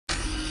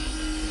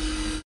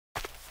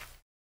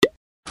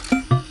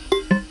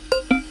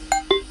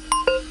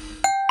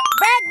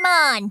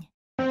on!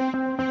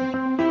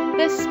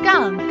 The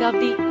skunk of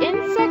the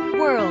insect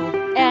world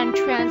and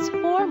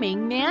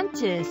transforming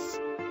mantis.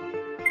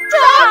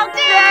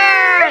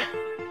 Doctor!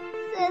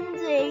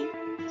 Cindy,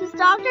 does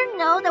Doctor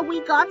know that we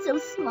got so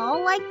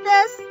small like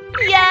this?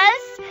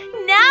 Yes,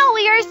 now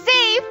we are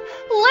safe.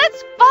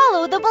 Let's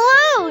follow the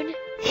balloon.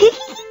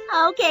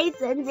 Okay,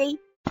 Cindy.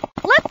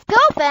 Let's go,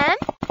 Ben.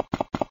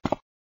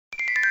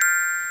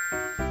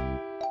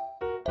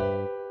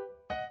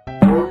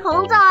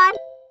 Hold on.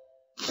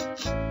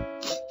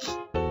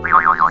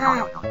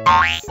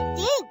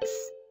 Stinks.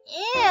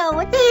 Ew,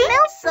 it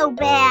smells so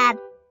bad.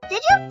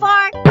 Did you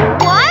fart?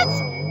 What?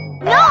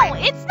 No,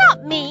 it's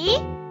not me.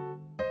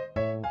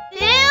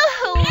 Ew,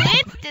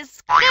 it's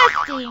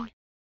disgusting.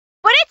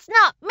 But it's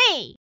not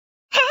me.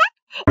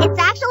 It's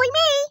actually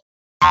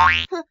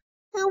me.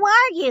 Who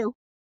are you?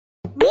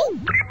 Me?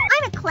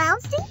 I'm a clown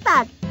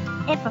stinkbug.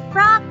 If a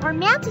frog or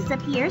mantis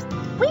appears,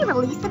 we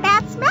release a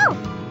bad smell.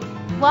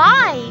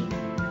 Why?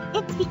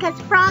 It's because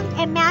frogs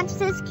and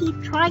mantises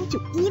keep trying to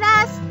eat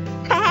us.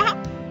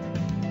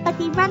 But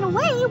they run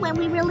away when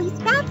we release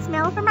bad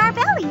smell from our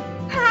belly.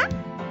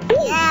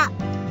 Yeah,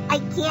 I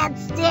can't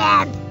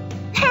stand.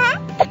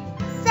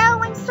 So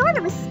I'm sort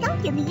of a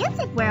skunk in the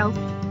insect world.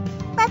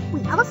 But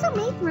we also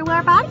make through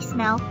our body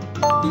smell.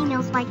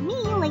 Females like me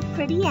lay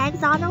pretty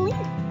eggs on a leaf.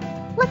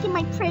 Look at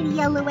my pretty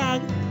yellow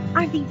eggs.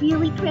 Aren't they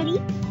really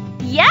pretty?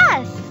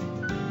 Yes.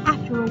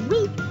 After a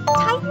week,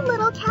 tiny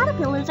little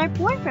caterpillars are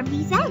born from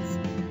these eggs.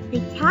 They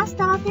cast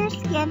off their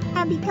skin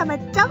and become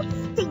adult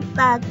stink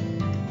bugs.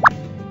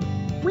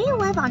 We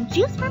live on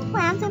juice from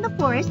plants in the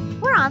forest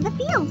or on the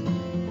field.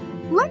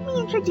 Let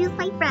me introduce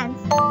my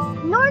friends.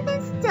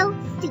 Northern stilt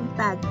stink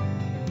bug.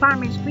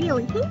 Farmers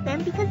really hate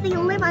them because they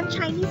live on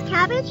Chinese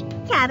cabbage,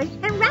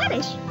 and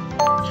radish.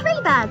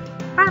 Tree bug.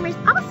 Farmers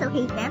also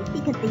hate them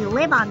because they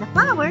live on the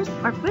flowers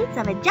or fruits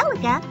of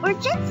angelica or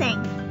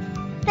ginseng.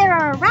 There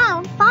are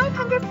around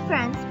 500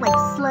 friends like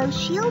slow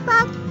shield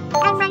bug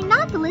and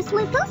Rhinoculus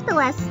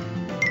leucospilus.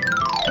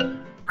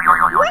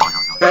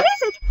 What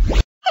is it?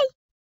 Hey,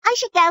 I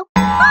should go.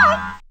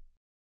 Bye.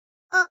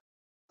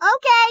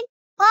 Okay.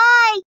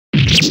 Bye.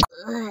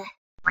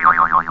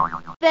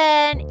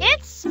 Ben,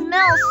 it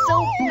smells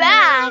so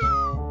bad.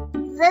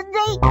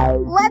 Cindy,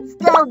 let's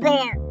go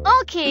there.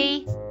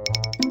 Okay.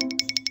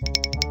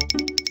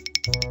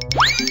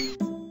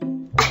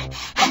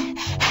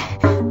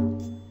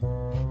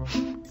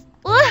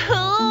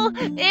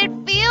 Woohoo! It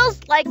feels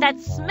like that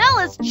smell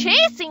is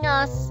chasing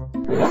us.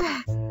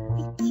 I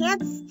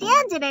can't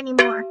stand it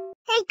anymore.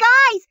 Hey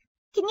guys,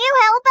 can you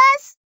help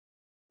us?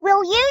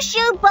 Will you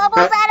shoot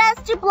bubbles at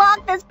us to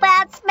block this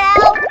bad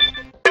smell?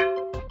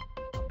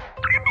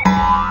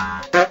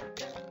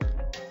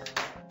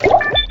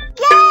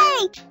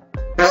 Yay!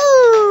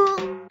 Ooh!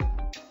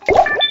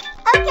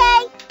 Okay.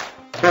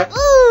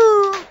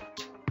 Ooh!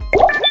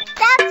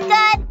 That's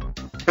good.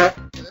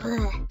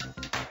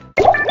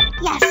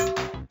 Yes.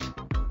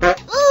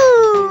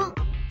 Ooh!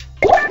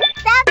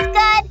 That's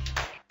good.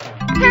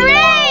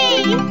 Hooray!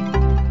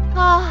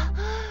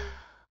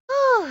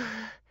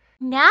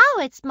 Now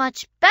it's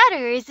much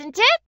better, isn't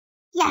it?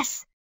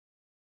 Yes.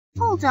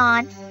 Hold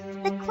on.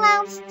 The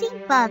clown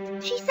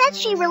Stinkbug. She said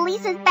she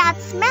releases bad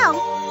smell.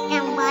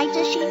 And why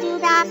does she do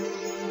that?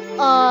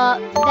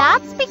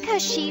 That's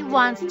because she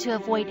wants to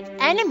avoid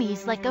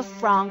enemies like a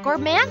frog or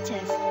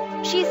mantis.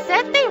 She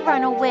said they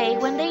run away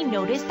when they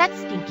notice that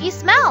stinky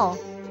smell.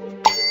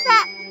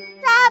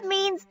 That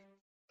means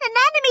an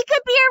enemy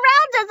could be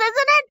around us,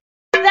 isn't it?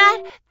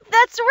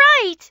 That's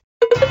right.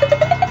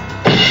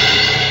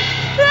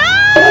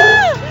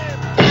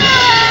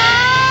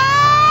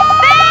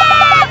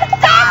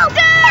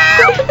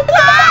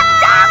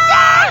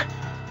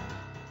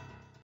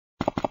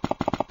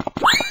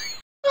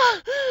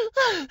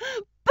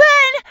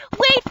 Ben,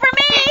 wait for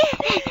me!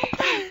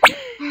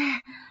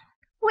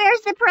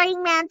 Where's the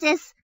praying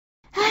mantis?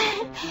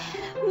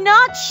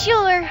 Not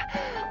sure.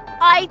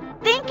 I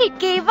think it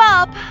gave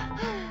up.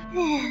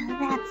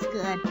 That's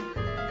good.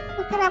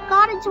 We could have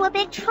got into a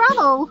big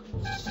trouble.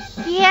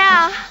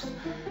 Yeah.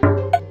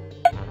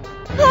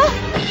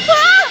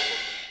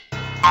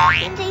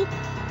 Cindy,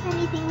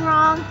 anything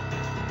wrong?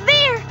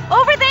 There,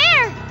 over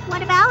there.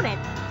 What about it?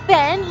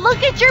 Ben,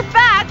 look at your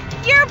back.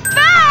 Your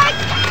back!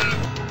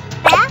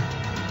 Back?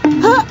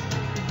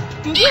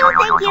 Did you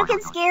think you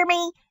can scare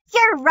me?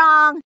 You're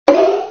wrong.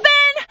 Ben,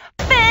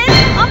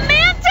 a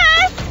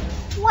mantis!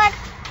 What?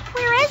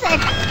 Where is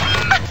it?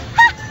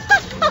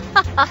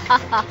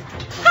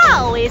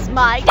 How is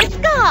my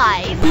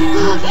disguise?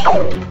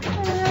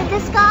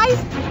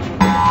 Disguise?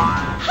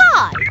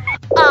 Hi,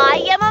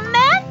 I am a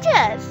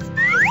mantis.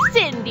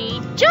 Cindy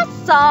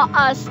just saw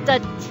a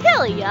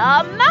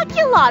Statilia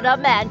maculata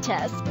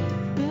mantis.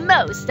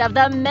 Most of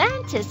the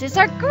mantises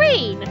are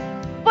green,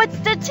 but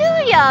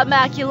Statilia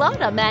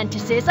maculata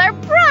mantises are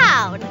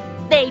brown.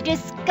 They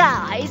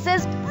disguise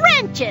as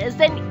branches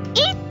and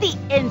eat the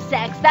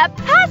insects that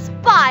pass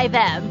by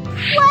them.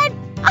 What?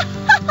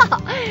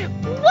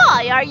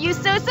 Why are you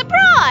so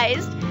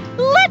surprised?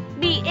 Let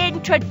me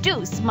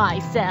introduce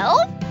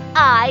myself.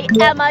 I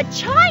am a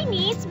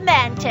Chinese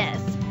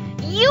mantis.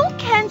 You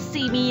can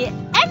see me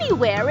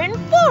anywhere in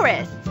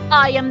forests.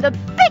 I am the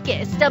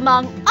biggest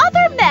among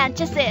other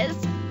mantises.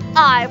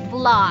 I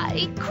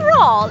fly,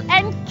 crawl,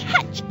 and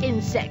catch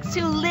insects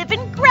who live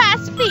in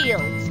grass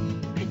fields.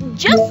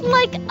 Just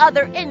like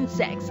other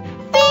insects,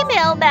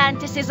 female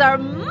mantises are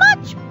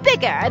much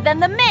bigger than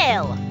the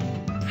male.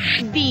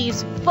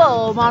 These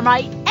foam are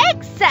my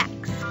egg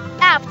sacs.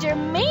 After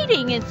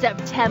mating in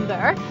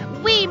September,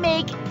 we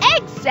make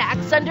egg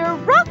sacs under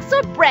rocks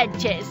or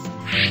branches.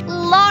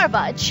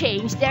 Larvae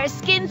change their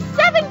skin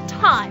 7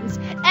 times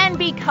and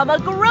become a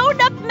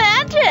grown-up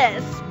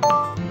mantis.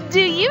 Do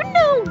you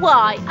know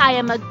why I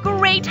am a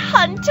great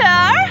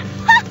hunter?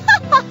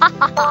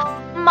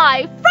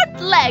 My front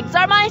legs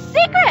are my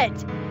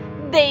secret.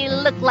 They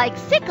look like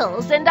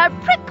sickles and are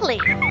prickly.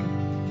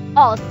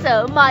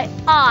 Also, my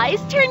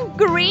eyes turn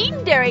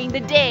green during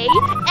the day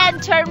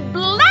and turn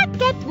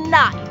black at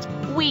night.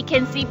 We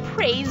can see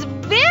prey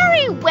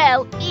very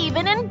well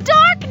even in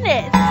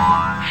darkness.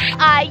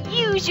 I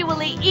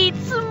usually eat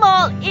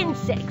small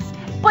insects,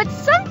 but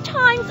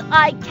sometimes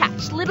I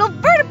catch little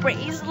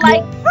vertebrates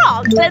like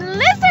frogs and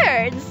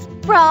lizards.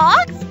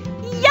 Frogs?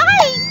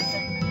 Yikes!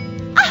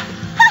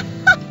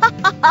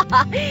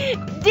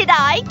 Did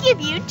I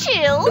give you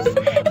chills?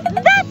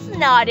 That's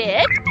not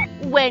it.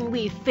 When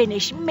we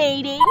finish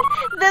mating,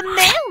 the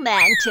male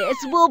mantis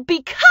will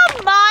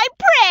become my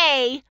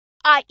prey.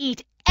 I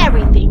eat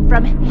everything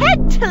from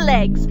head to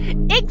legs,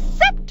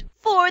 except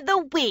for the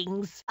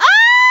wings.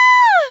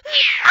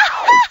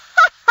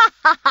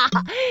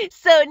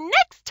 So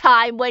next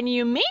time when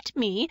you meet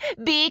me,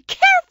 be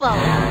careful,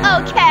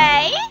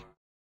 okay?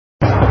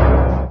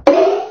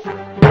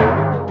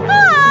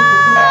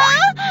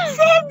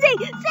 Cindy!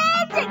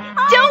 Cindy!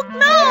 Don't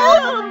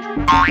move!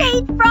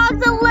 Hate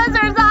frogs and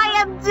lizards, I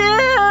am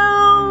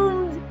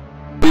doomed!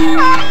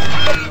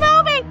 It's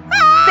moving!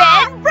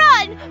 Then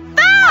run!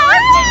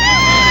 Fast!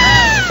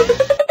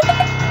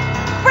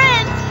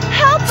 Friends,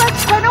 help us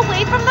run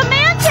away from the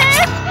mantis!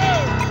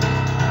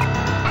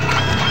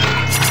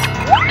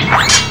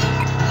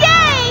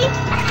 Yay!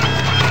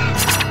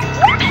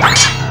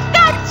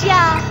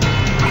 Gotcha!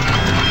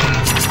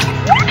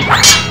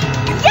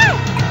 Yes!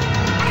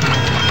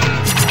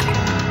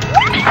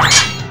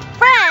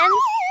 Friends,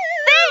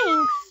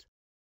 thanks!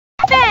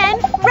 Then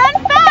run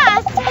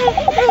fast!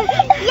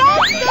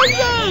 Yes,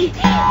 Cindy!